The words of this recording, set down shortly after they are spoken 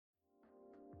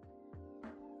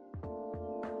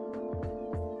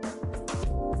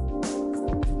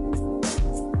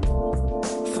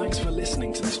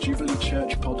listening to this Jubilee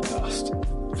Church podcast.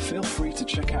 Feel free to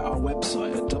check out our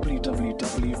website at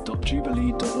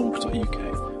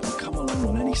www.jubilee.org.uk and come along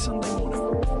on any Sunday morning.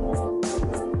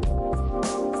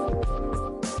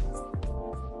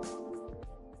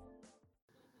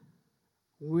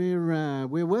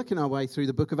 We're working our way through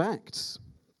the book of Acts,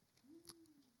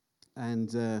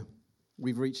 and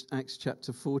we've reached Acts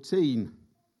chapter 14.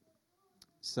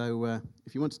 So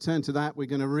if you want to turn to that, we're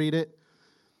going to read it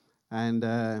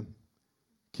and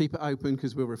keep it open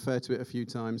because we'll refer to it a few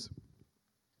times.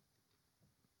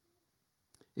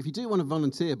 If you do want to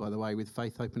volunteer, by the way, with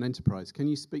Faith, Hope and Enterprise, can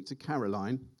you speak to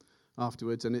Caroline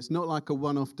afterwards? And it's not like a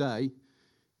one-off day.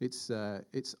 It's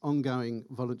ongoing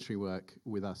voluntary work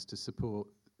with us to support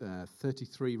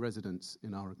 33 residents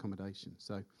in our accommodation.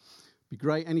 So it'd be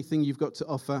great. Anything you've got to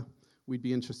offer, we'd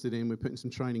be interested in. We're putting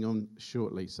some training on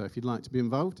shortly. So if you'd like to be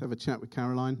involved, have a chat with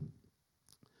Caroline.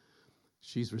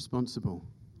 She's responsible.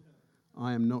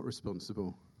 I am not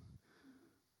responsible.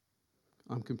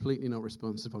 I'm completely not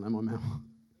responsible, am I, Mel?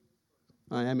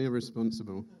 I am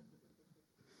irresponsible.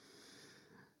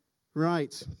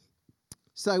 Right.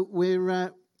 So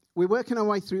we're working our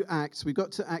way through Acts. We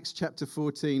got to Acts chapter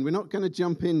 14. We're not going to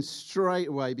jump in straight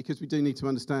away because we do need to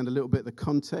understand a little bit of the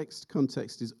context.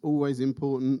 Context is always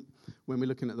important when we're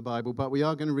looking at the Bible, but we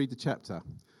are going to read the chapter.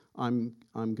 I'm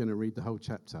going to read the whole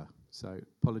chapter, so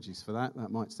apologies for that. That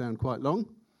might sound quite long.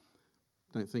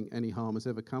 Don't think any harm has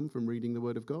ever come from reading the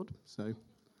Word of God, so I'm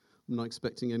not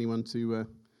expecting anyone to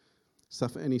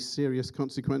suffer any serious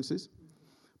consequences.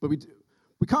 But we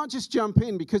can't just jump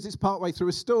in because it's partway through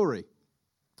a story.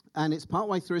 And it's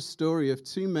partway through a story of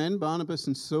two men, Barnabas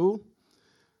and Saul.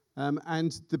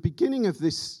 And the beginning of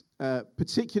this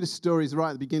particular story is right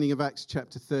at the beginning of Acts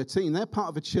chapter 13. They're part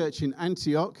of a church in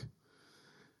Antioch.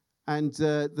 And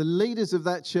the leaders of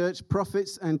that church,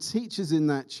 prophets and teachers in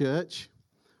that church,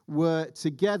 were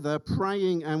together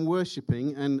praying and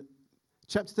worshipping. And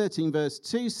chapter 13 verse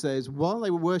 2 says, while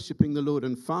they were worshipping the Lord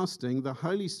and fasting, the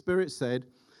Holy Spirit said,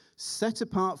 "Set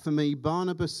apart for me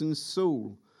Barnabas and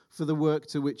Saul for the work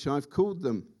to which I've called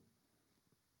them."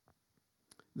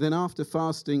 Then after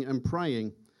fasting and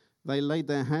praying, they laid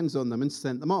their hands on them and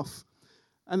sent them off.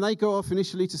 And they go off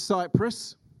initially to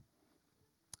Cyprus,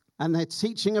 and they're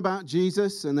teaching about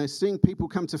Jesus, and they're seeing people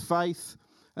come to faith.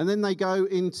 And then they go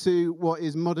into what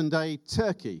is modern-day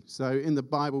Turkey. So in the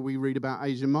Bible, we read about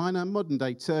Asia Minor,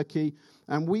 modern-day Turkey,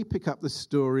 and we pick up the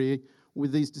story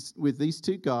with these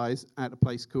two guys at a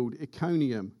place called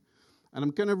Iconium. And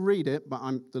I'm going to read it, but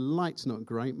the light's not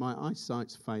great. My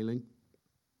eyesight's failing.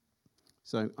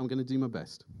 So I'm going to do my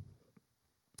best.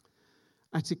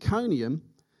 At Iconium,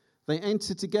 they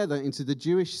entered together into the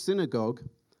Jewish synagogue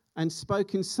and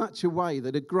spoke in such a way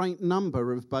that a great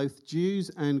number of both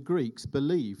Jews and Greeks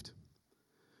believed.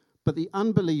 But the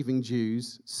unbelieving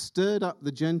Jews stirred up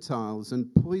the Gentiles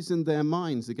and poisoned their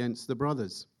minds against the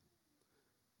brothers.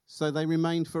 So they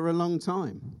remained for a long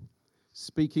time,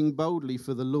 speaking boldly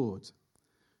for the Lord,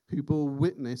 who bore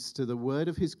witness to the word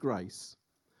of his grace,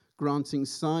 granting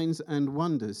signs and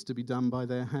wonders to be done by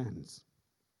their hands.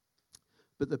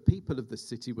 But the people of the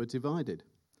city were divided.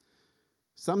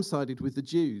 Some sided with the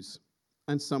Jews,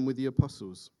 and some with the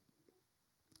apostles.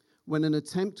 When an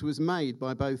attempt was made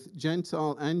by both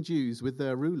Gentile and Jews with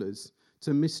their rulers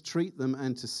to mistreat them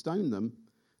and to stone them,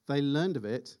 they learned of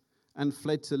it and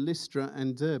fled to Lystra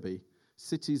and Derbe,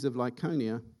 cities of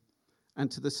Lycaonia, and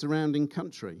to the surrounding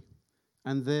country.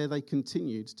 And there they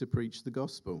continued to preach the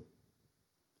gospel.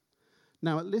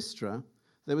 Now at Lystra,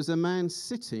 there was a man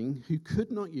sitting who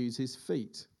could not use his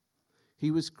feet.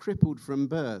 He was crippled from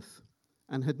birth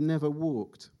and had never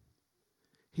walked.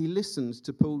 He listened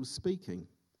to Paul speaking.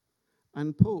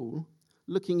 And Paul,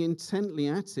 looking intently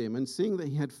at him and seeing that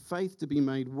he had faith to be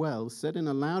made well, said in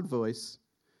a loud voice,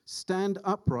 "Stand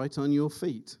upright on your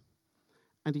feet."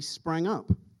 And he sprang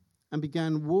up and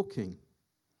began walking.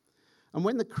 And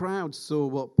when the crowd saw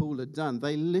what Paul had done,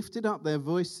 they lifted up their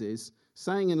voices,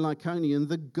 saying in Lycaonian,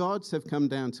 "The gods have come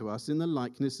down to us in the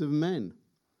likeness of men."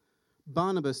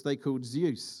 Barnabas they called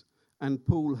Zeus, and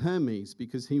Paul Hermes,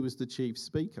 because he was the chief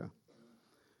speaker.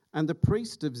 And the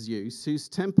priest of Zeus, whose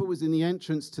temple was in the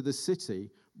entrance to the city,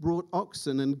 brought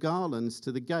oxen and garlands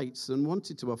to the gates and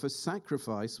wanted to offer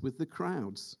sacrifice with the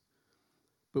crowds.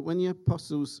 But when the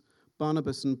apostles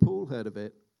Barnabas and Paul heard of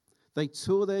it, they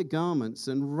tore their garments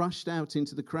and rushed out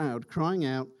into the crowd, crying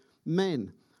out,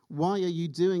 "Men, why are you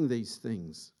doing these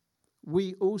things?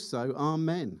 We also are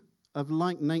men of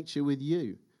like nature with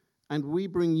you, and we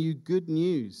bring you good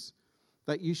news,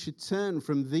 that you should turn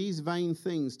from these vain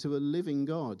things to a living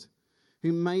God,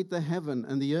 who made the heaven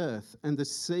and the earth and the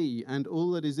sea and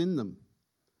all that is in them.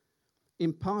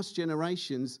 In past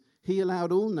generations, he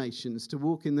allowed all nations to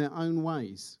walk in their own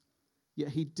ways. Yet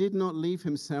he did not leave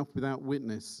himself without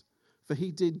witness. For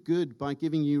he did good by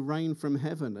giving you rain from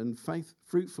heaven and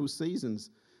fruitful seasons,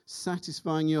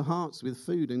 satisfying your hearts with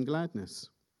food and gladness.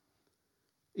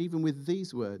 Even with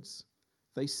these words,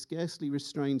 they scarcely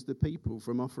restrained the people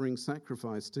from offering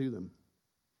sacrifice to them.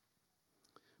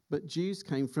 But Jews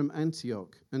came from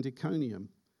Antioch and Iconium,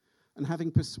 and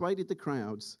having persuaded the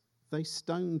crowds, they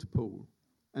stoned Paul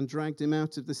and dragged him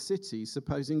out of the city,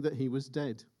 supposing that he was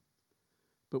dead.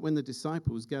 But when the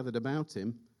disciples gathered about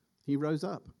him, he rose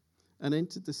up and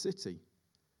entered the city.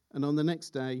 And on the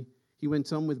next day, he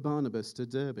went on with Barnabas to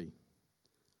Derbe.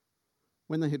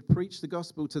 When they had preached the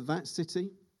gospel to that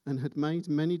city and had made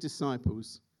many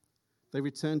disciples, they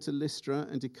returned to Lystra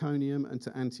and Iconium and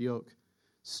to Antioch,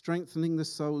 strengthening the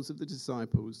souls of the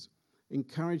disciples,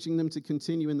 encouraging them to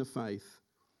continue in the faith,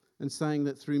 and saying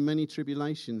that through many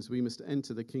tribulations we must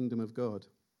enter the kingdom of God.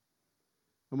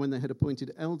 And when they had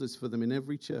appointed elders for them in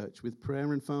every church with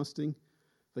prayer and fasting,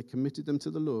 they committed them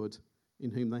to the Lord in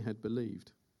whom they had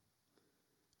believed.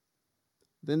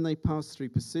 Then they passed through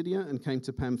Pisidia and came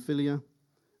to Pamphylia,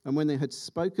 and when they had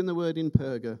spoken the word in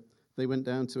Perga, they went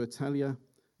down to Attalia,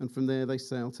 and from there they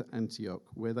sailed to Antioch,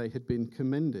 where they had been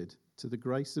commended to the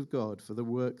grace of God for the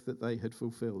work that they had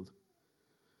fulfilled.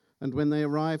 And when they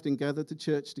arrived and gathered the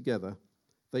church together,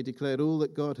 they declared all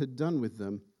that God had done with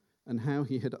them and how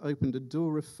he had opened a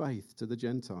door of faith to the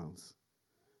Gentiles.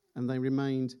 And they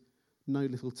remained no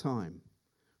little time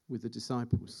with the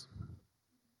disciples.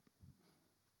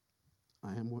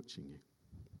 I am watching you.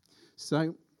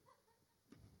 So,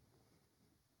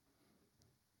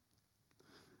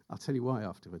 I'll tell you why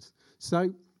afterwards.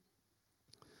 So,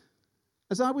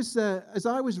 as I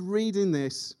was reading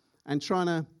this and trying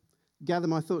to gather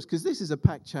my thoughts, because this is a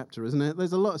packed chapter, isn't it?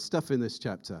 There's a lot of stuff in this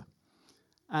chapter.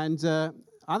 And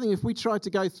I think if we tried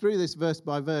to go through this verse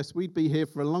by verse, we'd be here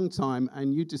for a long time,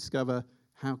 and you'd discover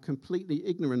how completely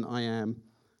ignorant I am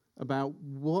about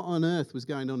what on earth was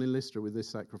going on in Lystra with this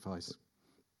sacrifice.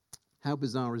 How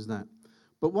bizarre is that?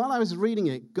 But while I was reading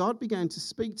it, God began to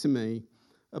speak to me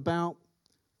about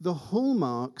the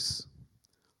hallmarks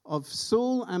of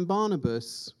Saul and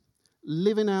Barnabas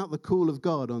living out the call of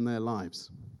God on their lives.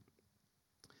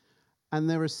 And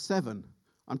there are 7.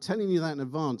 I'm telling you that in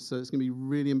advance, so it's going to be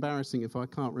really embarrassing if I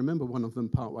can't remember one of them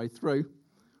partway through,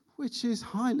 which is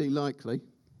highly likely.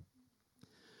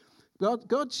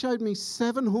 God showed me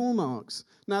 7 hallmarks.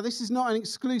 Now, this is not an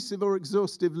exclusive or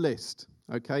exhaustive list,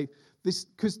 okay?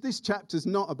 Because this chapter's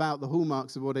not about the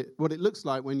hallmarks of what it looks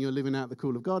like when you're living out the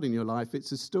call of God in your life.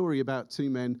 It's a story about 2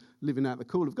 men living out the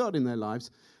call of God in their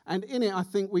lives. And in it, I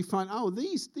think we find,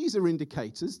 these are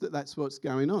indicators that that's what's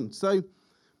going on. So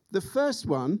the first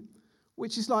one,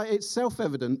 which is like, it's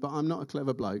self-evident, but I'm not a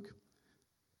clever bloke.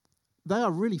 They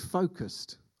are really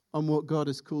focused on what God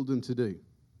has called them to do.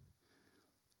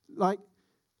 Like,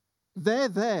 they're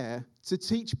there to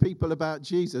teach people about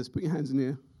Jesus. Put your hands in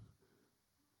the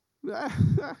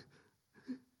air.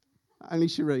 Only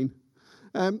Shireen.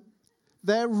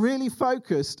 They're really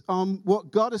focused on what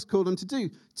God has called them to do.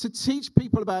 To teach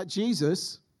people about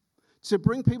Jesus, to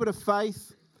bring people to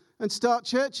faith, and start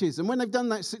churches. And when they've done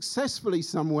that successfully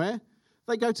somewhere,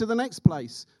 they go to the next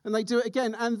place and they do it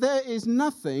again. And there is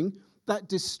nothing that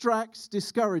distracts,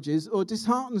 discourages, or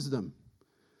disheartens them.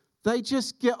 They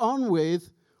just get on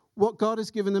with what God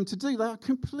has given them to do. They are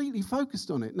completely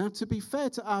focused on it. Now, to be fair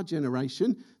to our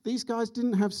generation, these guys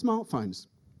didn't have smartphones.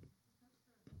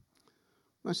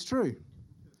 That's true.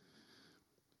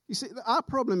 You see, our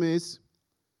problem is,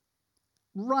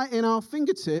 right in our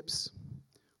fingertips,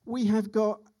 we have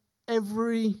got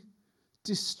every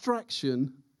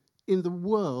distraction in the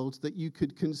world that you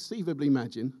could conceivably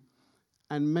imagine,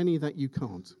 and many that you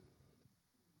can't.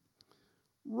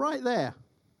 Right there.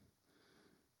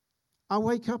 I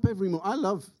wake up every morning. I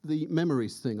love the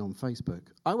memories thing on Facebook.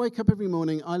 I wake up every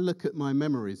morning, I look at my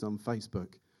memories on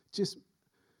Facebook.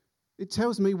 It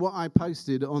tells me what I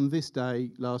posted on this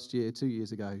day last year, 2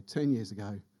 years ago, 10 years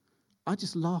ago. I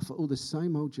just laugh at all the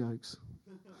same old jokes.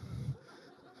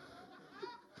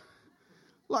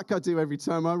 Like I do every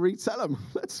time I retell them.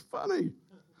 That's funny.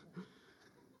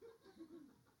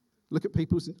 Look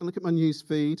at my news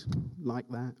feed, like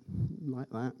that.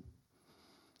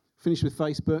 Finish with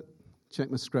Facebook, check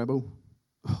my Scrabble.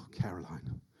 Oh,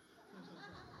 Caroline.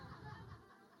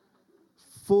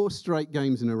 4 straight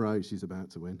games in a row she's about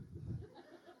to win.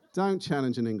 Don't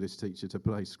challenge an English teacher to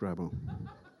play Scrabble.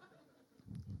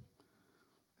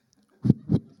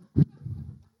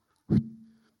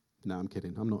 No, I'm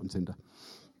kidding. I'm not on Tinder.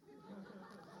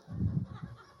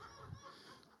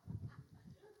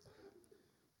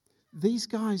 these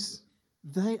guys,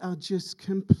 they are just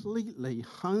completely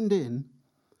honed in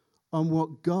on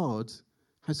what God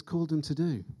has called them to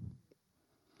do.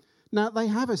 Now, they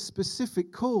have a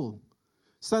specific call.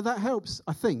 So that helps,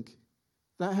 I think.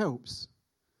 That helps.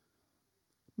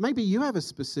 Maybe you have a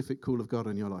specific call of God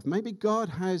in your life. Maybe God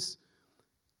has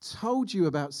told you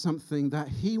about something that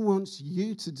he wants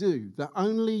you to do, that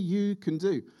only you can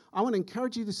do. I want to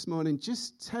encourage you this morning,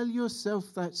 just tell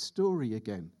yourself that story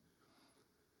again.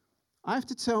 I have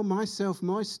to tell myself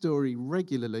my story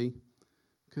regularly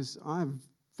because I have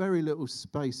very little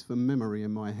space for memory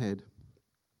in my head.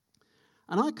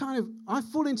 And I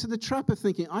fall into the trap of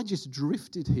thinking, I just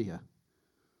drifted here.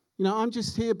 You know, I'm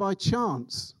just here by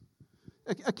chance.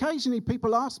 Occasionally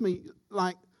people ask me,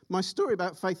 like, my story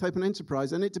about Faith, Hope and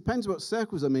Enterprise, and it depends what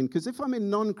circles I'm in, because if I'm in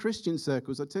non-Christian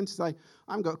circles, I tend to say,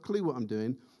 I haven't got a clue what I'm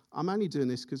doing. I'm only doing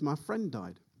this because my friend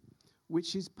died,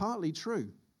 which is partly true.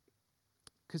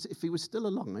 Because if he was still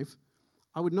alive,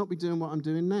 I would not be doing what I'm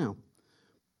doing now.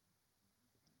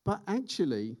 But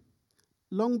actually,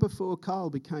 long before Carl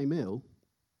became ill,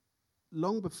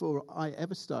 long before I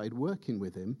ever started working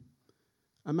with him,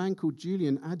 a man called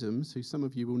Julian Adams, who some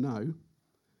of you will know,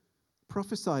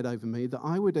 prophesied over me that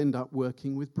I would end up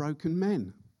working with broken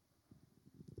men.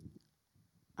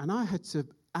 And I had to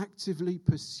actively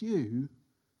pursue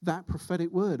that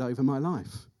prophetic word over my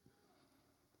life.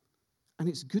 And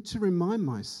it's good to remind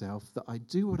myself that I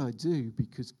do what I do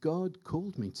because God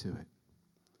called me to it.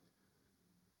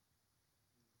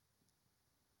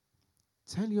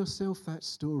 Tell yourself that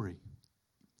story.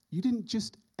 You didn't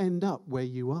just end up where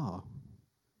you are.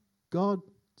 God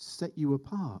set you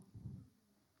apart.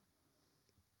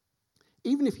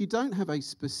 Even if you don't have a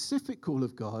specific call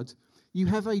of God, you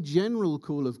have a general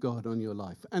call of God on your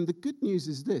life. And the good news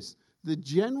is this: the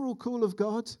general call of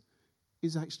God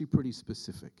is actually pretty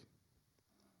specific.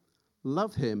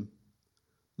 Love him,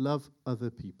 love other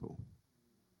people.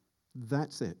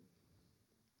 That's it.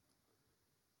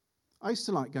 I used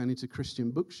to like going into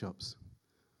Christian bookshops.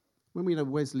 When we had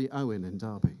Wesley Owen in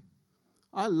Derby,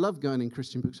 I loved going in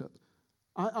Christian bookshops.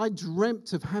 I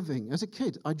dreamt of having, as a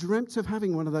kid,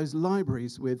 one of those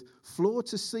libraries with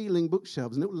floor-to-ceiling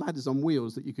bookshelves and little ladders on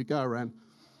wheels that you could go around.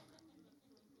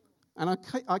 And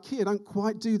IKEA don't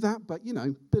quite do that, but, you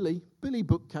know, Billy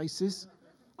bookcases.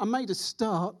 I made a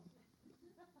start.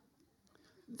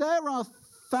 There are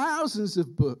thousands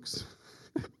of books.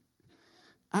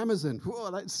 Amazon,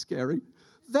 whoa, that's scary.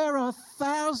 There are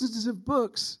thousands of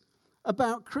books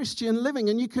about Christian living,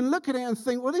 and you can look at it and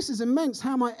think, well, this is immense.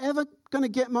 How am I ever going to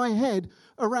get my head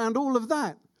around all of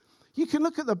that? You can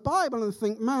look at the Bible and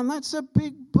think, man, that's a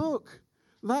big book.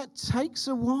 That takes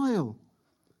a while.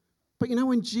 But you know,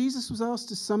 when Jesus was asked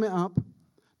to sum it up,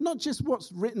 not just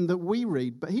what's written that we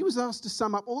read, but he was asked to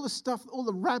sum up all the stuff all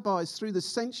the rabbis through the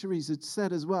centuries had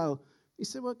said as well. He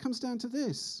said, well, it comes down to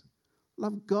this.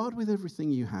 Love God with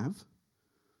everything you have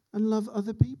and love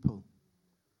other people.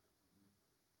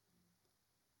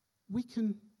 We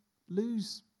can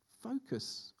lose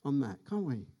focus on that, can't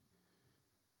we?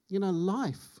 You know,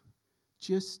 life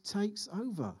just takes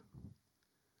over.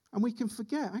 And we can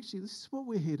forget, actually, this is what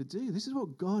we're here to do. This is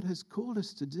what God has called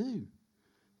us to do,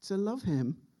 to love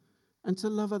him and to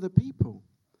love other people.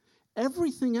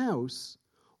 Everything else,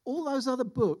 all those other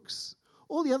books,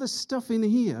 all the other stuff in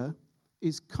here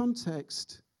is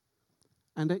context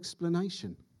and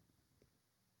explanation.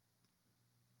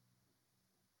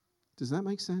 Does that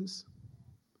make sense?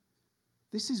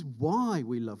 This is why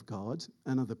we love God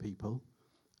and other people,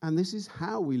 and this is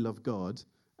how we love God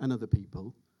and other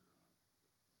people.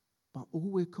 But all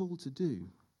we're called to do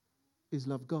is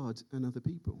love God and other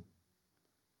people.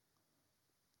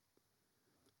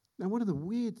 Now, one of the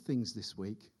weird things this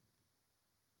week,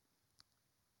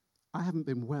 I haven't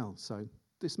been well, so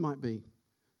this might be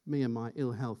me and my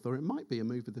ill health, or it might be a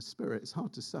move of the Spirit. It's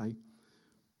hard to say.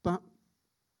 But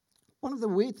one of the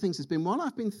weird things has been, while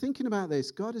I've been thinking about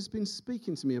this, God has been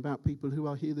speaking to me about people who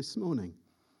are here this morning.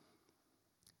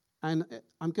 And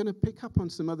I'm going to pick up on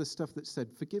some other stuff that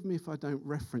said, forgive me if I don't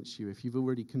reference you, if you've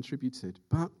already contributed.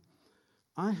 But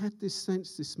I had this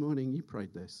sense this morning, you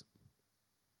prayed this,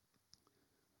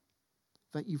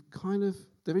 that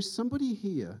there is somebody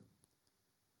here,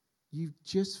 you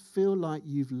just feel like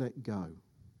you've let go.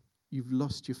 You've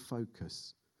lost your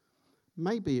focus.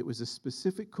 Maybe it was a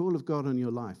specific call of God on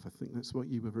your life. I think that's what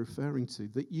you were referring to,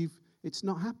 that it's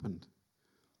not happened.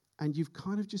 And you've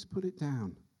kind of just put it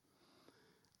down.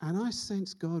 And I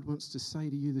sense God wants to say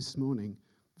to you this morning,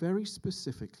 very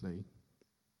specifically,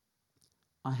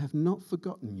 I have not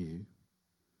forgotten you,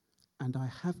 and I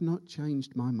have not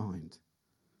changed my mind.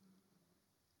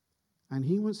 And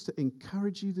he wants to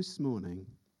encourage you this morning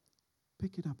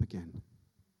Pick it up again.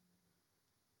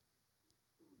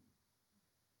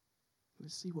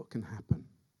 Let's see what can happen.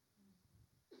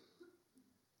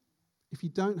 If you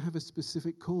don't have a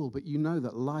specific call, but you know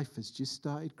that life has just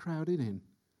started crowding in,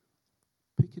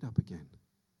 pick it up again.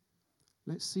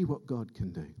 Let's see what God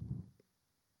can do.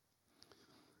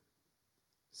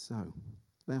 So,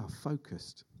 they are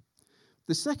focused.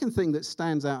 The second thing that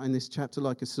stands out in this chapter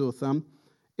like a sore thumb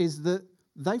is that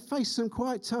they face some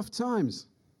quite tough times.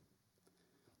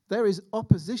 There is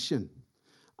opposition.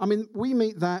 I mean, we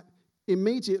meet that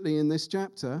immediately in this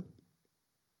chapter.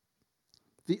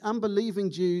 The unbelieving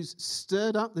Jews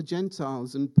stirred up the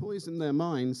Gentiles and poisoned their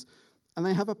minds, and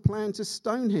they have a plan to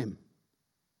stone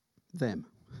them.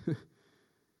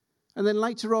 And then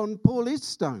later on, Paul is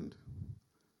stoned.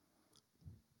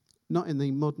 Not in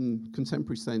the modern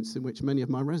contemporary sense in which many of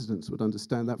my residents would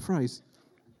understand that phrase.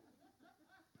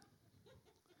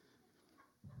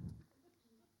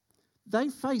 They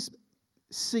face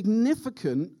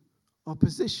significant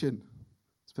opposition.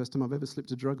 It's the first time I've ever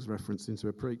slipped a drugs reference into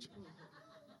a preach.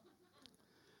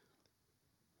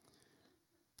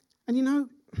 And you know,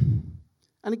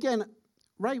 and again,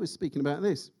 Ray was speaking about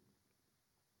this.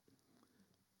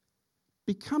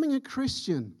 Becoming a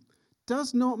Christian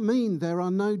does not mean there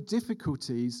are no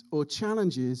difficulties or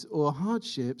challenges or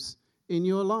hardships in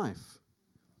your life.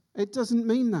 It doesn't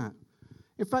mean that.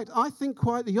 In fact, I think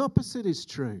quite the opposite is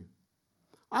true.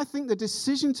 I think the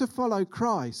decision to follow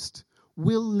Christ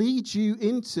will lead you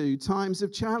into times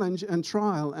of challenge and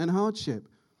trial and hardship.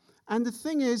 And the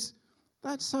thing is,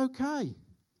 that's okay,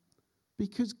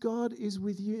 because God is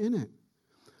with you in it.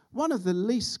 One of the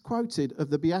least quoted of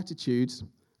the Beatitudes,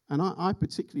 and I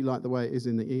particularly like the way it is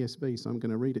in the ESV, so I'm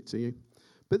going to read it to you.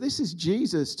 But this is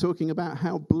Jesus talking about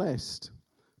how blessed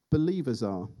believers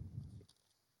are.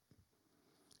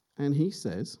 And he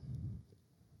says,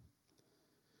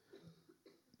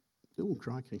 oh,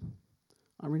 crikey,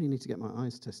 I really need to get my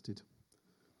eyes tested.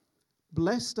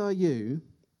 Blessed are you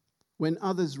when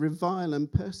others revile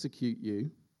and persecute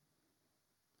you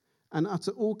and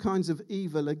utter all kinds of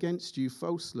evil against you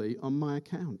falsely on my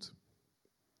account.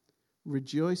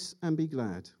 Rejoice and be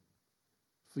glad,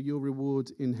 for your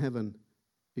reward in heaven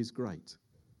is great.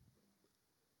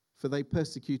 For they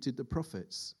persecuted the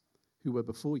prophets who were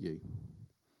before you.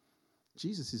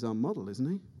 Jesus is our model, isn't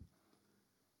he?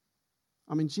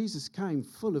 I mean, Jesus came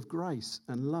full of grace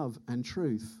and love and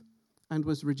truth and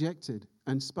was rejected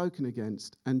and spoken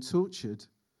against and tortured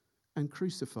and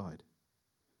crucified.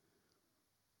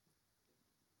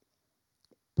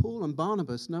 Paul and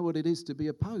Barnabas know what it is to be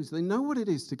opposed. They know what it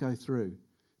is to go through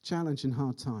challenge and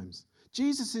hard times.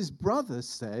 Jesus' brother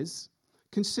says,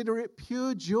 consider it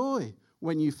pure joy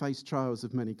when you face trials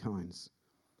of many kinds,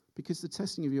 because the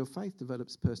testing of your faith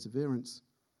develops perseverance,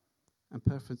 and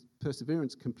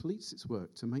perseverance completes its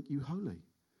work to make you holy.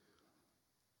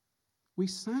 We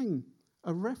sang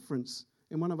a reference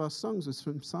in one of our songs was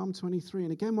from Psalm 23.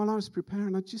 And again, while I was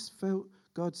preparing, I just felt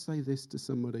God say this to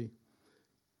somebody.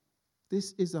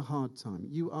 This is a hard time.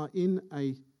 You are in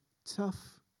a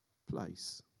tough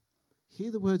place.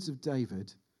 Hear the words of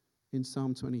David in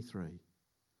Psalm 23.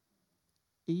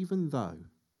 Even though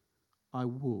I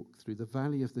walk through the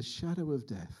valley of the shadow of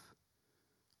death,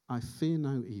 I fear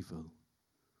no evil,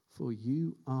 for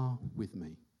you are with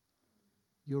me.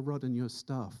 Your rod and your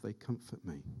staff, they comfort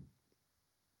me.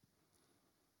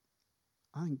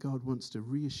 I think God wants to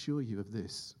reassure you of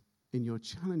this in your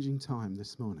challenging time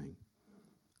this morning.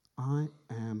 I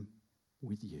am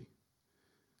with you,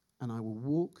 and I will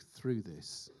walk through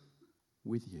this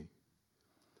with you.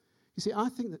 You see, I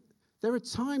think that there are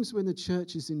times when the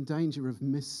church is in danger of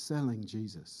mis-selling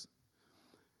Jesus.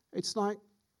 It's like,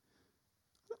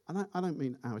 and I don't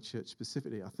mean our church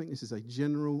specifically, I think this is a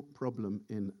general problem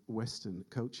in Western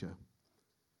culture.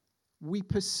 We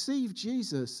perceive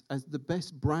Jesus as the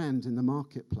best brand in the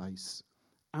marketplace,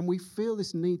 and we feel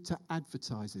this need to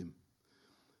advertise him.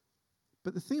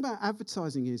 But the thing about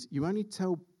advertising is you only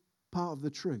tell part of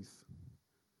the truth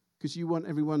because you want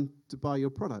everyone to buy your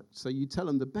product. So you tell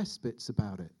them the best bits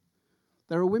about it.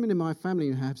 There are women in my family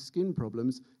who have skin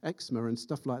problems, eczema and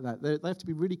stuff like that. They have to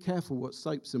be really careful what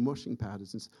soaps and washing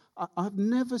powders. And I've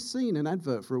never seen an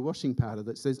advert for a washing powder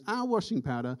that says, our washing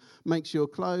powder makes your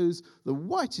clothes the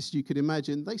whitest you could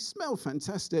imagine. They smell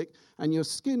fantastic and your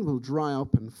skin will dry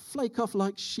up and flake off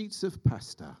like sheets of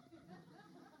pasta.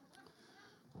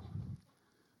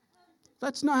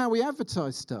 That's not how we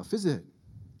advertise stuff, is it?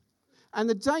 And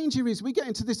the danger is we get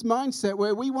into this mindset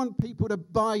where we want people to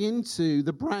buy into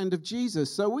the brand of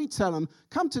Jesus. So we tell them,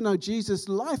 come to know Jesus,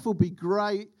 life will be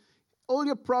great, all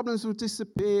your problems will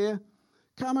disappear,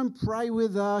 come and pray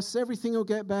with us, everything will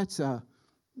get better.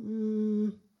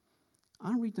 I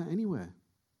don't read that anywhere.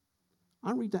 I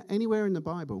don't read that anywhere in the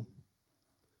Bible.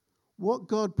 What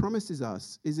God promises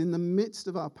us is in the midst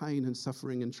of our pain and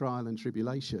suffering and trial and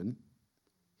tribulation,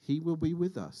 he will be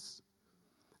with us.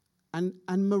 And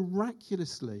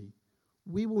miraculously,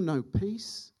 we will know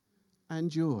peace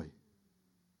and joy.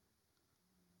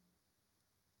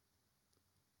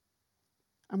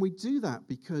 And we do that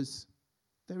because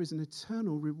there is an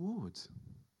eternal reward.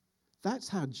 That's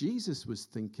how Jesus was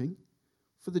thinking.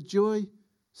 For the joy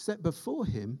set before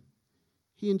him,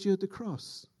 he endured the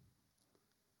cross.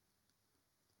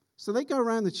 So they go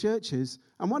around the churches,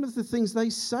 and one of the things they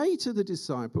say to the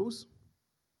disciples,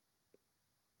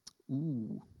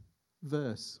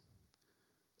 verse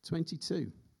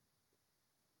 22.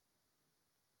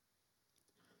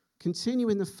 Continue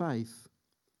in the faith,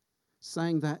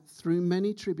 saying that through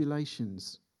many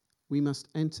tribulations we must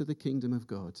enter the kingdom of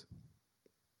God.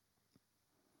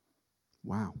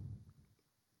 Wow.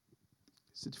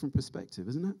 It's a different perspective,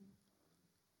 isn't it?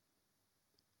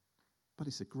 But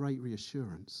it's a great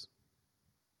reassurance.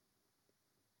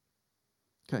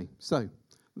 Okay, so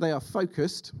they are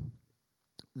focused.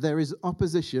 There is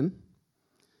opposition.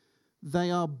 They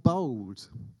are bold.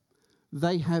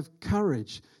 They have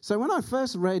courage. So when I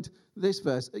first read this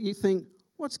verse, you think,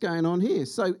 what's going on here?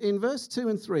 So in verse 2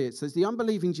 and 3, it says, the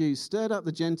unbelieving Jews stirred up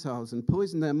the Gentiles and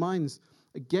poisoned their minds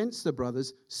against the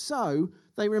brothers, so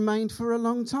they remained for a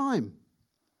long time,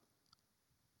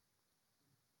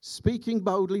 speaking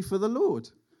boldly for the Lord.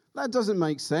 That doesn't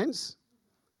make sense.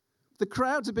 The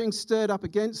crowds are being stirred up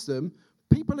against them.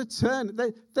 People are turned.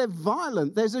 They're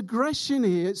violent. There's aggression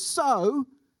here. So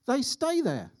they stay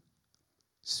there,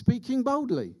 speaking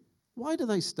boldly. Why do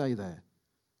they stay there?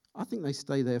 I think they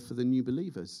stay there for the new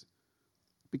believers,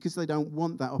 because they don't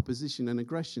want that opposition and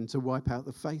aggression to wipe out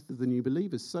the faith of the new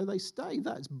believers. So they stay.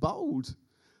 That's bold.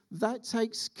 That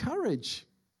takes courage.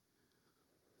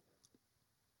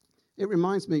 It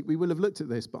reminds me, we will have looked at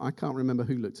this, but I can't remember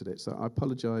who looked at it, so I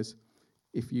apologize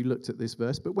if you looked at this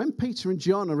verse. But when Peter and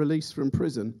John are released from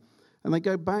prison and they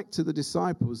go back to the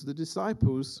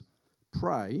disciples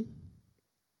pray.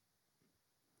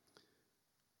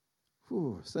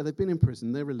 So they've been in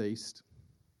prison, they're released.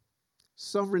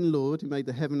 Sovereign Lord, who made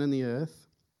the heaven and the earth,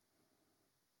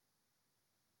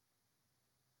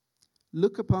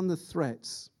 look upon the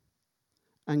threats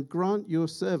and grant your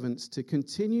servants to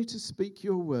continue to speak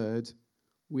your word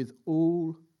with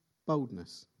all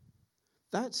boldness.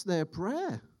 That's their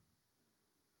prayer.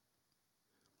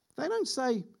 They don't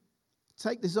say,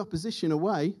 take this opposition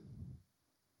away,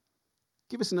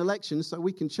 give us an election so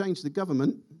we can change the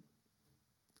government.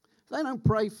 They don't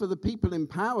pray for the people in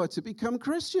power to become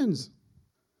Christians.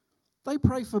 They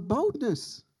pray for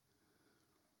boldness.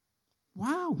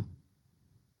 Wow.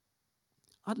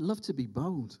 I'd love to be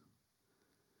bold.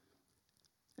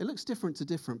 It looks different to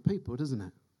different people, doesn't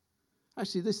it?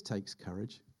 Actually, this takes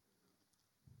courage.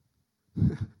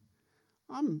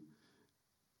 I'm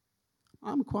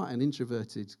quite an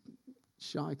introverted,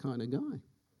 shy kind of guy.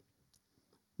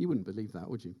 You wouldn't believe that,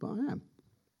 would you? But I am.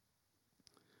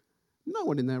 No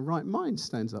one in their right mind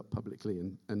stands up publicly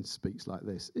and speaks like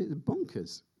this. It's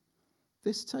bonkers.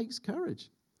 This takes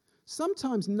courage.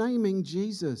 Sometimes naming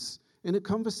Jesus in a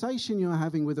conversation you're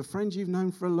having with a friend you've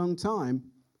known for a long time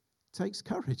takes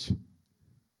courage.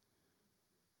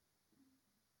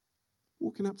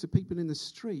 Walking up to people in the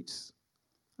streets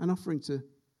and offering to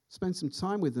spend some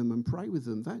time with them and pray with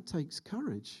them, that takes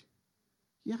courage.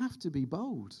 You have to be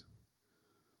bold.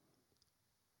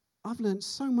 I've learned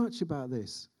so much about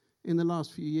this in the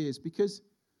last few years, because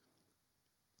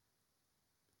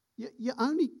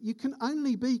you can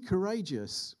only be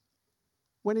courageous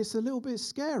when it's a little bit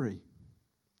scary.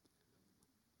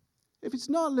 If it's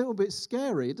not a little bit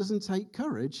scary, it doesn't take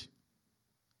courage.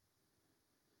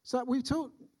 So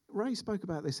Ray spoke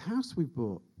about this house we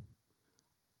bought.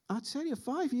 I tell you,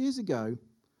 5 years ago,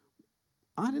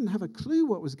 I didn't have a clue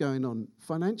what was going on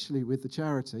financially with the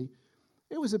charity.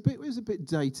 It was a bit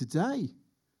day to day.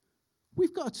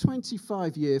 We've got a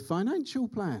 25-year financial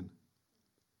plan.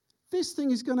 This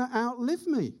thing is going to outlive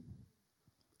me.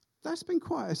 That's been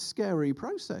quite a scary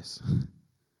process.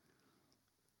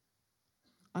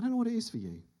 I don't know what it is for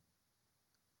you.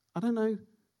 I don't know,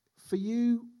 for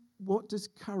you, what does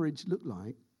courage look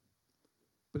like?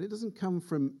 But it doesn't come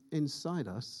from inside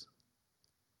us.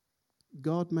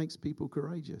 God makes people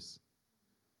courageous.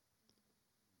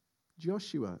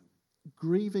 Joshua,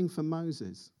 grieving for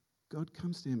Moses, God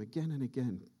comes to him again and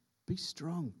again. Be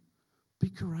strong. Be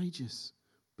courageous.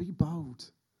 Be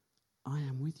bold. I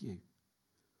am with you.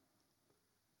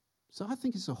 So I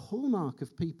think it's a hallmark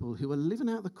of people who are living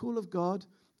out the call of God.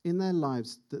 in their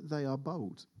lives that they are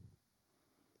bold.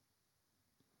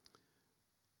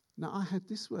 Now, I had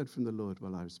this word from the Lord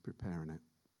while I was preparing it.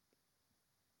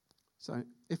 So,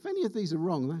 if any of these are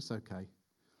wrong, that's okay.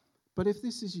 But if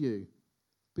this is you,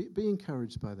 be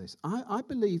encouraged by this. I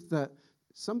believe that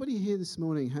somebody here this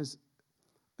morning has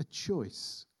a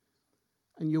choice,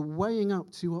 and you're weighing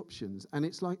up two options, and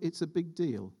it's like it's a big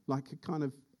deal, like a kind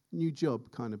of new job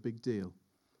kind of big deal.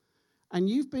 And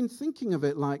you've been thinking of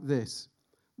it like this.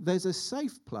 There's a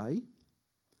safe play,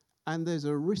 and there's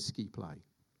a risky play.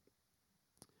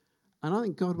 And I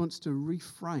think God wants to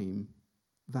reframe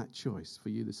that choice for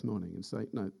you this morning and say,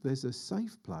 no, there's a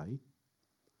safe play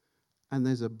and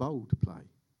there's a bold play.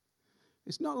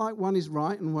 It's not like one is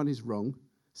right and one is wrong.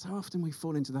 So often we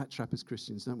fall into that trap as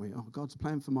Christians, don't we? Oh, God's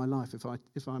plan for my life.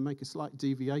 If I make a slight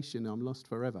deviation, I'm lost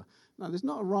forever. No, there's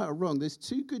not a right or wrong. There's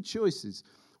two good choices.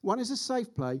 One is a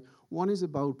safe play, one is a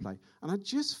bold play. And I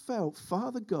just felt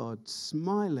Father God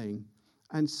smiling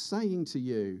and saying to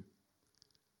you,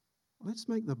 let's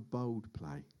make the bold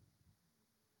play.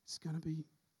 It's going to be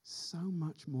so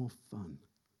much more fun.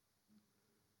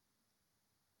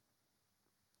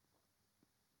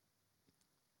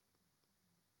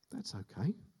 That's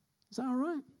okay. Is that all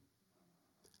right?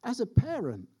 As a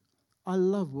parent, I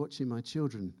love watching my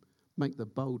children make the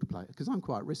bold play because I'm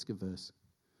quite risk averse.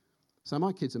 So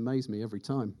my kids amaze me every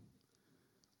time.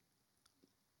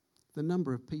 The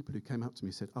number of people who came up to me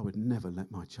and said, I would never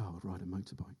let my child ride a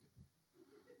motorbike.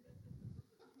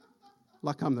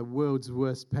 Like I'm the world's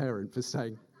worst parent for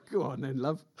saying, go on then,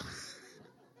 love.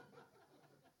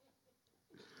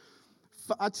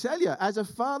 I tell you, as a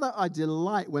father, I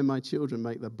delight when my children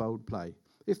make the bold play.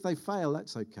 If they fail,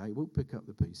 that's okay. We'll pick up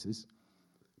the pieces.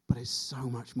 But it's so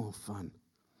much more fun.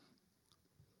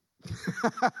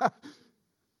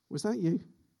 Was that you?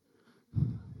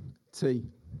 T.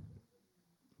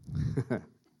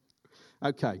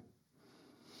 Okay.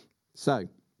 So,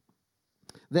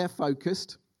 they're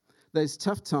focused. There's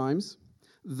tough times.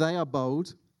 They are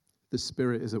bold. The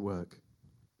Spirit is at work.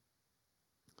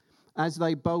 As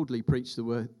they boldly preach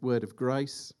the word of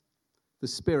grace, the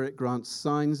Spirit grants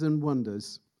signs and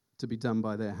wonders to be done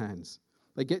by their hands.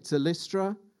 They get to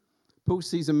Lystra. Paul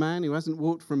sees a man who hasn't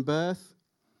walked from birth.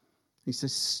 He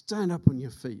says, stand up on your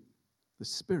feet. The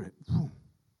Spirit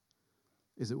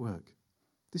is at work.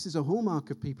 This is a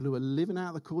hallmark of people who are living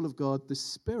out the call of God. The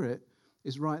Spirit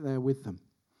is right there with them.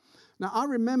 Now, I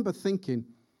remember thinking,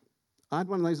 I had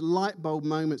one of those light bulb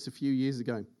moments a few years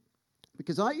ago.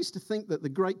 Because I used to think that the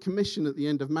Great Commission at the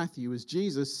end of Matthew was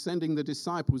Jesus sending the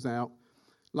disciples out,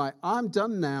 like, I'm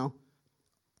done now,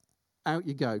 out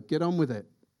you go, get on with it.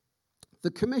 The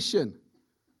commission,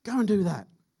 go and do that.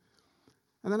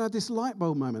 And then I had this light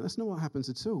bulb moment. That's not what happens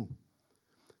at all.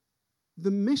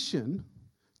 The mission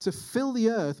to fill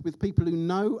the earth with people who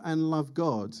know and love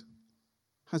God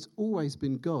has always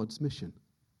been God's mission.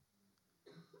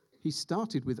 He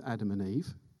started with Adam and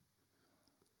Eve,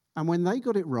 and when they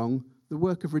got it wrong, the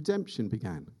work of redemption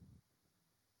began.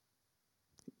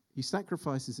 He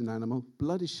sacrifices an animal,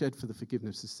 blood is shed for the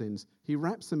forgiveness of sins. He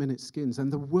wraps them in its skins,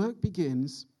 and the work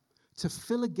begins to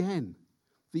fill again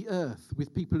the earth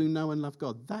with people who know and love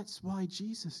God. That's why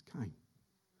Jesus came.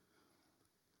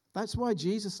 That's why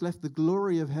Jesus left the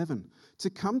glory of heaven to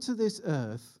come to this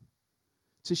earth,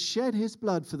 to shed his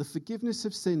blood for the forgiveness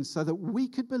of sins so that we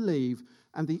could believe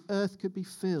and the earth could be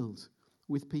filled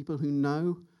with people who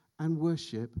know and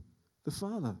worship the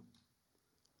Father.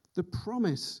 The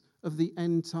promise of the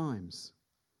end times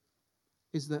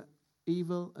is that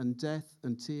evil and death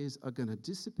and tears are going to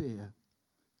disappear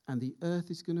and the earth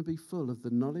is going to be full of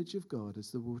the knowledge of God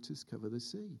as the waters cover the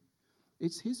sea.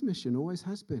 It's his mission, always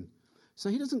has been. So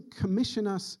he doesn't commission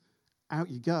us, out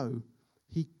you go.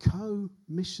 He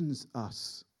co-missions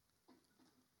us.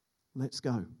 Let's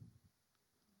go.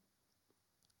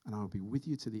 And I'll be with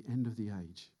you to the end of the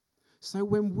age. So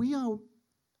when we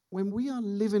are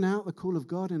living out the call of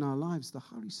God in our lives, the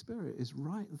Holy Spirit is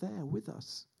right there with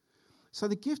us. So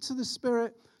the gifts of the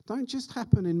Spirit don't just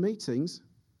happen in meetings.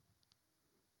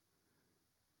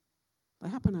 They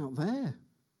happen out there.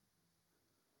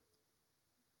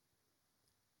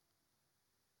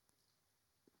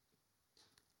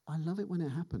 I love it when it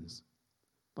happens,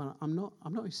 but I'm not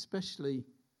especially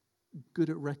good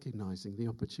at recognizing the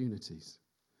opportunities.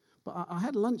 But I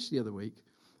had lunch the other week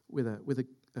with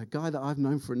a guy that I've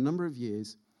known for a number of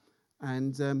years,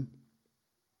 and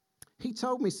he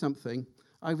told me something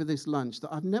over this lunch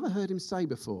that I've never heard him say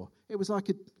before. It was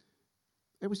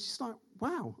just like,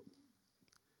 wow,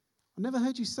 I never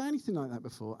heard you say anything like that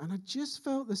before. And I just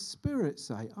felt the Spirit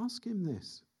say, ask him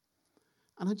this.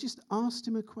 And I just asked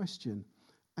him a question,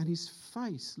 and his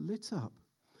face lit up.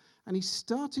 And he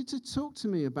started to talk to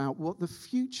me about what the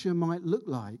future might look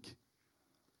like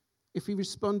if he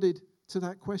responded to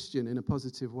that question in a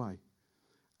positive way.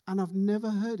 And I've never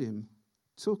heard him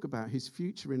talk about his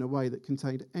future in a way that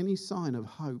contained any sign of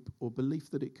hope or belief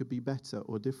that it could be better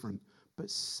or different. But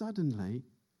suddenly,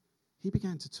 he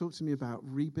began to talk to me about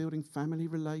rebuilding family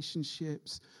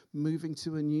relationships, moving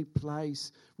to a new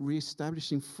place,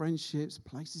 reestablishing friendships,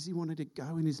 places he wanted to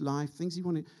go in his life, things he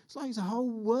wanted. It's like his whole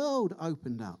world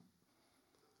opened up.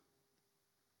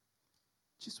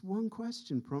 Just one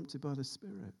question prompted by the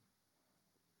Spirit.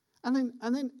 And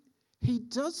then he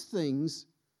does things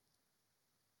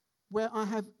where I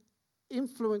have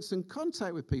influence and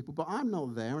contact with people, but I'm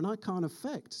not there and I can't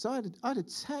affect. So I had a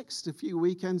text a few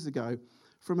weekends ago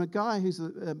from a guy who's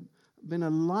been a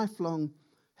lifelong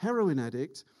heroin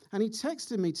addict, and he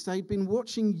texted me to say he'd been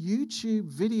watching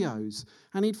YouTube videos,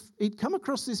 and he'd come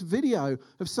across this video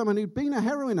of someone who'd been a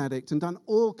heroin addict and done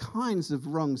all kinds of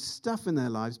wrong stuff in their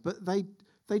lives, but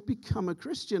they'd become a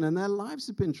Christian and their lives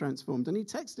had been transformed. And he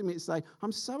texted me to say,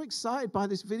 I'm so excited by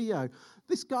this video.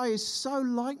 This guy is so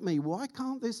like me. Why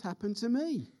can't this happen to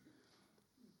me?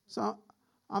 So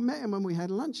I met him when we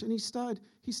had lunch, and he started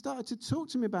to talk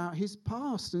to me about his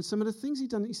past and some of the things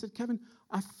he'd done. He said, Kevin,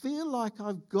 I feel like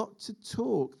I've got to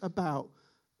talk about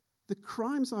the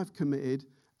crimes I've committed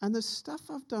and the stuff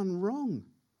I've done wrong.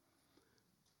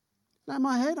 Now, in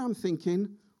my head, I'm thinking,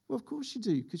 well, of course you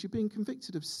do, because you're being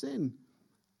convicted of sin.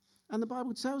 And the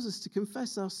Bible tells us to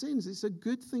confess our sins. It's a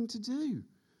good thing to do.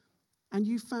 And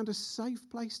you found a safe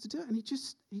place to do it. And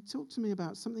he talked to me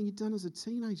about something he'd done as a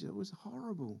teenager. It was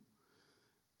horrible.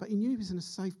 But he knew he was in a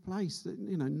safe place, that,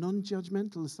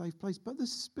 non-judgmental, a safe place. But the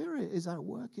Spirit is at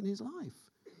work in his life.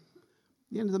 At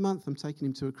the end of the month, I'm taking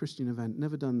him to a Christian event.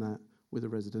 Never done that with a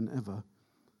resident ever.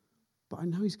 But I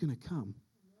know he's going to come.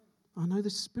 I know the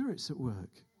Spirit's at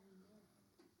work.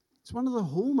 It's one of the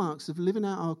hallmarks of living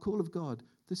out our call of God.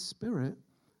 The Spirit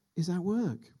is at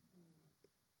work.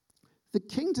 The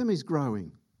kingdom is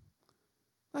growing.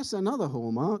 That's another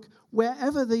hallmark.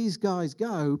 Wherever these guys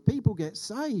go, people get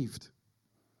saved.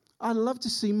 I'd love to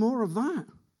see more of that.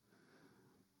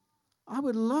 I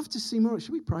would love to see more.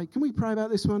 Should we pray? Can we pray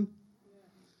about this one?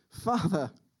 Yeah.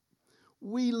 Father,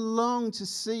 we long to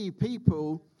see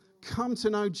people come to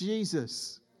know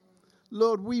Jesus.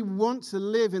 Lord, we want to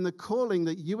live in the calling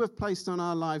that you have placed on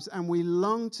our lives, and we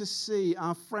long to see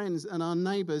our friends and our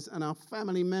neighbors and our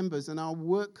family members and our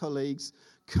work colleagues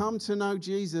come to know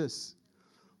Jesus.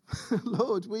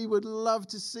 Lord, we would love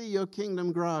to see your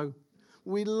kingdom grow.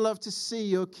 We'd love to see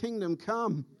your kingdom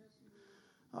come.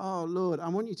 Oh, Lord, I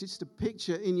want you just to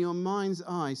picture in your mind's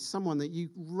eye someone that you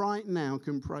right now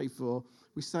can pray for.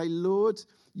 We say, Lord,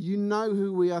 you know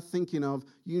who we are thinking of.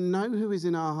 You know who is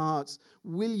in our hearts.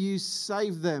 Will you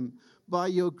save them by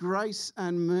your grace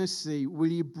and mercy?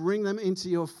 Will you bring them into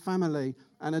your family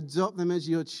and adopt them as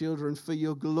your children for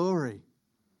your glory?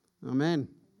 Amen.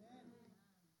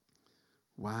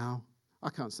 Wow.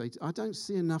 I don't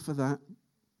see enough of that.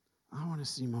 I want to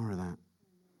see more of that.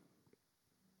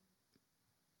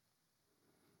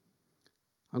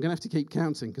 I'm going to have to keep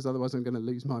counting because otherwise I'm going to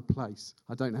lose my place.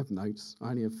 I don't have notes.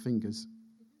 I only have fingers.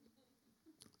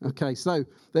 Okay, so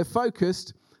they're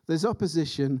focused. There's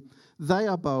opposition. They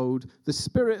are bold. The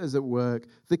Spirit is at work.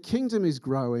 The kingdom is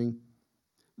growing.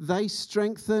 They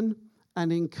strengthen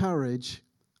and encourage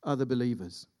other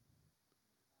believers.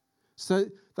 So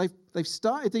they've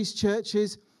started these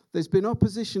churches. There's been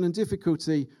opposition and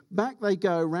difficulty. Back they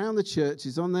go around the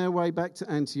churches on their way back to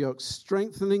Antioch,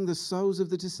 strengthening the souls of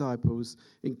the disciples,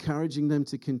 encouraging them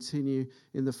to continue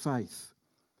in the faith.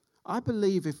 I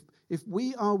believe if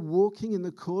we are walking in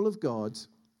the call of God,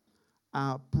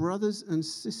 our brothers and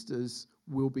sisters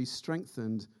will be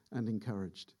strengthened and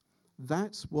encouraged.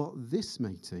 That's what this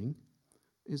meeting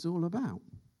is all about.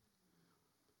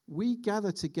 We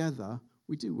gather together.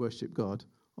 We do worship God.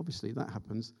 Obviously, that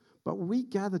happens. But we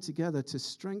gather together to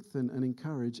strengthen and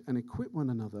encourage and equip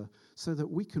one another so that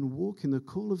we can walk in the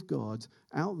call of God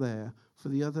out there for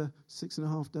the other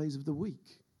 6.5 days of the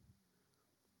week.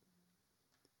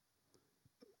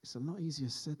 It's a lot easier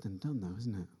said than done, though,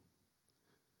 isn't it?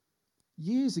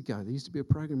 Years ago, there used to be a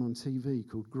program on TV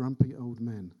called Grumpy Old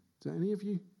Men. Do any of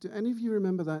you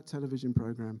remember that television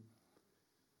program?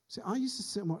 See, I used to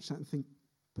sit and watch that and think,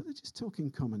 but they're just talking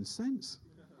common sense.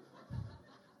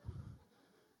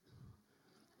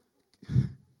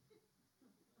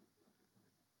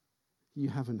 You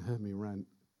haven't heard me rant.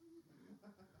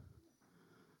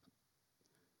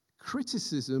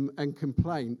 Criticism and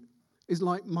complaint is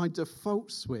like my default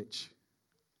switch.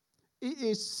 It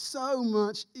is so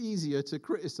much easier to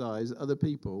criticize other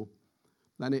people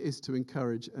than it is to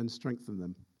encourage and strengthen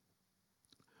them.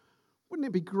 Wouldn't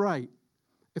it be great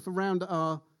if around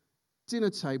our dinner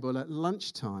table at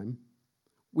lunchtime,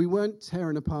 we weren't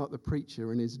tearing apart the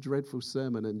preacher and his dreadful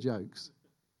sermon and jokes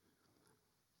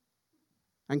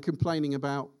and complaining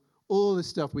about all the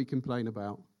stuff we complain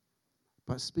about,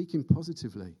 but speaking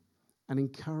positively and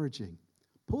encouraging.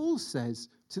 Paul says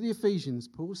to the Ephesians,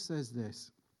 Paul says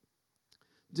this,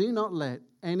 do not let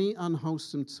any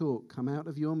unwholesome talk come out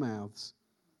of your mouths,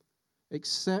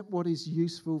 except what is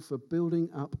useful for building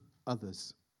up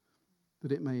others,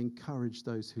 that it may encourage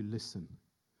those who listen.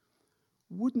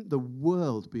 Wouldn't the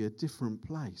world be a different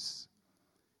place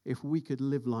if we could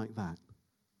live like that?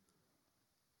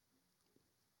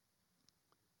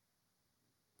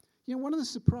 You know, one of the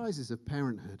surprises of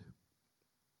parenthood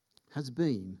has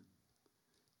been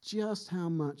just how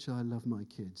much I love my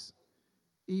kids,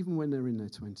 even when they're in their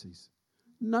 20s.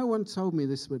 No one told me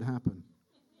this would happen.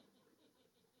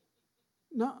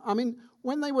 No, I mean,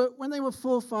 when they were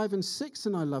 4, 5, and 6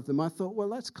 and I loved them, I thought, well,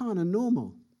 that's kind of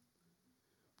normal.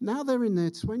 Now they're in their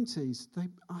 20s,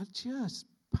 I just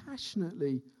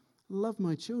passionately love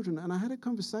my children. And I had a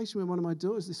conversation with one of my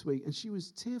daughters this week, and she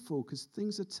was tearful because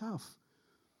things are tough.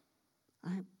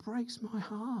 And it breaks my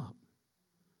heart.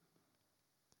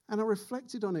 And I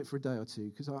reflected on it for a day or two,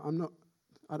 because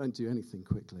I don't do anything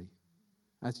quickly,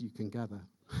 as you can gather.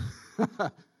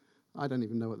 I don't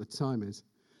even know what the time is.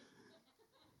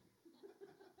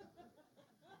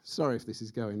 Sorry if this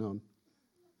is going on.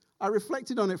 I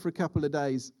reflected on it for a couple of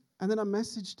days, and then I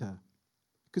messaged her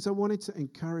because I wanted to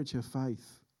encourage her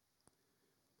faith.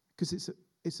 Because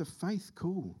it's a faith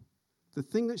call. The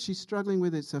thing that she's struggling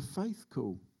with, it's a faith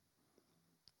call.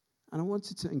 And I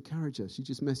wanted to encourage her. She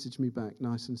just messaged me back,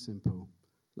 nice and simple.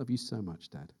 Love you so much,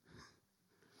 Dad.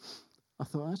 I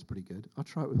thought, that's pretty good. I'll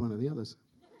try it with one of the others.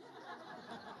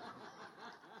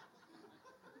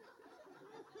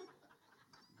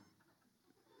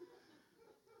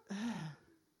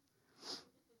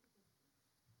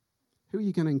 Who are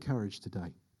you going to encourage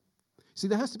today? See,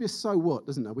 there has to be a so what,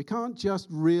 doesn't there? We can't just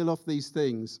reel off these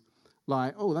things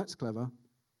like, oh, that's clever.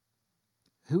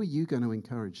 Who are you going to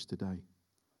encourage today?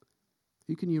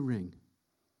 Who can you ring?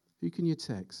 Who can you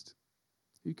text?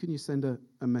 Who can you send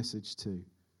a message to?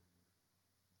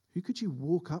 Who could you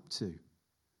walk up to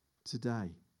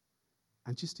today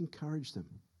and just encourage them,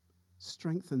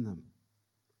 strengthen them,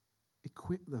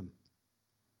 equip them,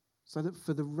 so that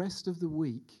for the rest of the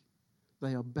week,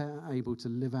 they are better able to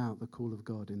live out the call of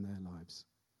God in their lives?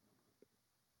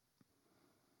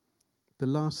 The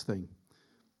last thing.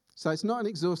 So it's not an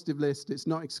exhaustive list, it's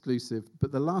not exclusive,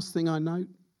 but the last thing I note,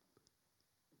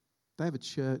 they have a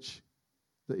church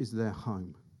that is their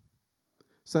home.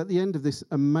 So at the end of this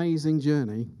amazing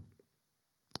journey,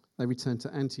 they returned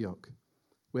to Antioch,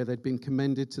 where they'd been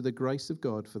commended to the grace of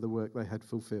God for the work they had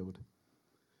fulfilled.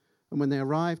 And when they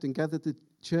arrived and gathered the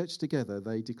church together,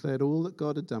 they declared all that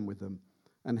God had done with them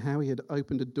and how he had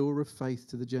opened a door of faith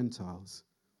to the Gentiles.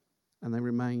 And they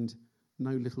remained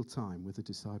no little time with the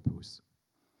disciples.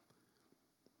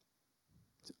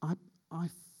 I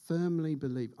firmly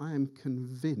believe, I am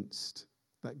convinced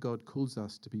that God calls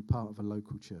us to be part of a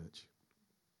local church.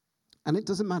 And it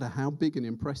doesn't matter how big and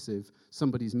impressive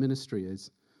somebody's ministry is.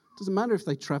 It doesn't matter if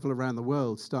they travel around the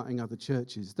world starting other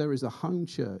churches. There is a home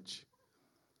church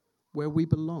where we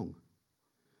belong.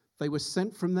 They were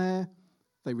sent from there.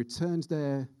 They returned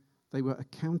there. They were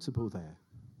accountable there.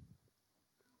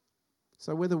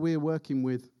 So whether we're working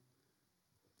with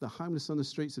the homeless on the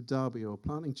streets of Derby or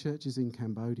planting churches in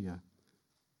Cambodia,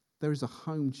 there is a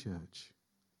home church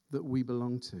that we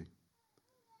belong to.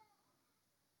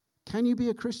 Can you be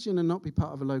a Christian and not be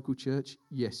part of a local church?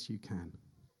 Yes, you can.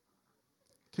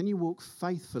 Can you walk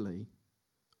faithfully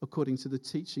according to the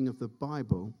teaching of the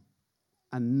Bible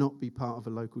and not be part of a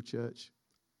local church?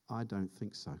 I don't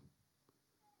think so.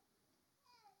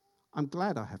 I'm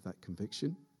glad I have that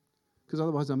conviction, because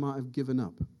otherwise I might have given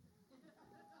up.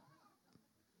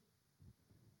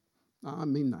 I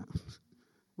mean that.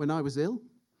 When I was ill,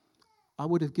 I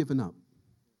would have given up.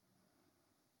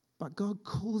 But God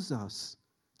calls us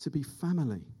to be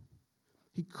family.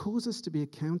 He calls us to be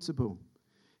accountable.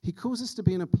 He calls us to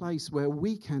be in a place where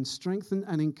we can strengthen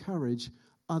and encourage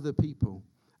other people,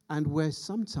 and where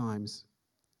sometimes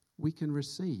we can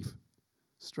receive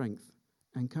strength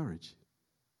and courage.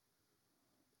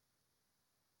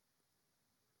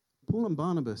 Paul and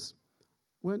Barnabas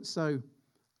weren't so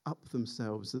up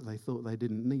themselves that they thought they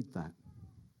didn't need that.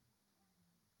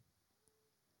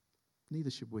 Neither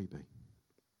should we be.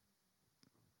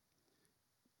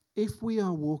 If we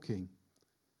are walking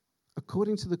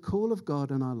according to the call of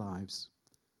God in our lives,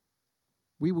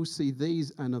 we will see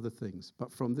these and other things.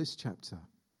 But from this chapter,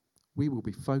 we will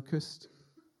be focused,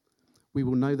 We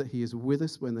will know that he is with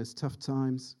us when there's tough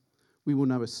times. We will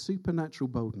know a supernatural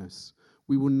boldness.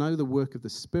 We will know the work of the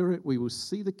Spirit. We will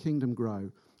see the kingdom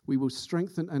grow. We will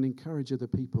strengthen and encourage other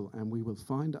people, and we will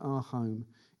find our home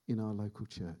in our local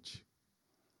church.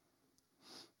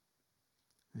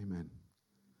 Amen.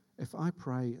 If I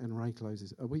pray and Ray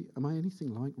closes, am I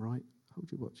anything like right?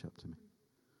 Hold your watch up to me.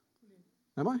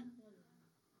 Am I?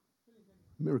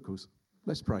 Miracles.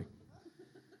 Let's pray.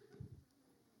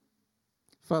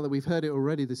 Father, we've heard it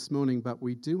already this morning, but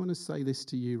we do want to say this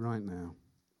to you right now.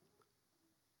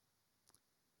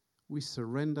 We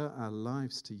surrender our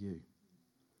lives to you,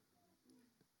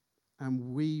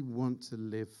 and we want to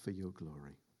live for your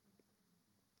glory.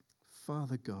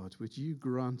 Father God, would you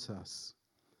grant us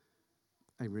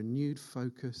a renewed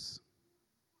focus,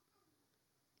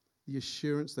 the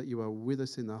assurance that you are with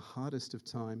us in the hardest of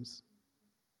times,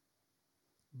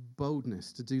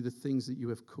 boldness to do the things that you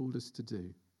have called us to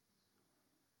do.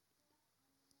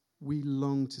 We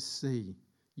long to see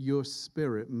your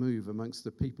Spirit move amongst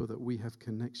the people that we have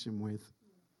connection with.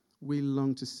 We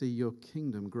long to see your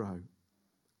kingdom grow.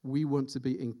 We want to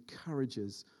be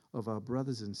encouragers of our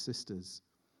brothers and sisters,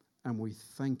 and we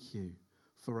thank you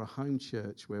for a home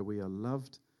church where we are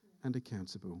loved and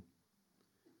accountable.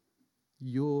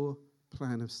 Your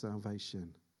plan of salvation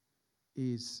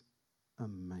is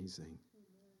amazing.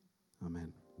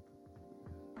 Amen.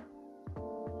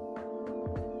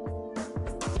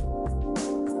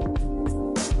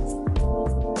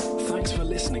 Thanks for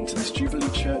listening to this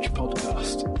Jubilee Church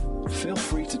podcast. Feel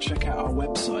free to check out our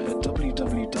website at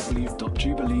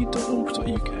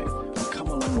www.jubilee.org.uk and come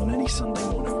along on any Sunday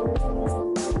morning.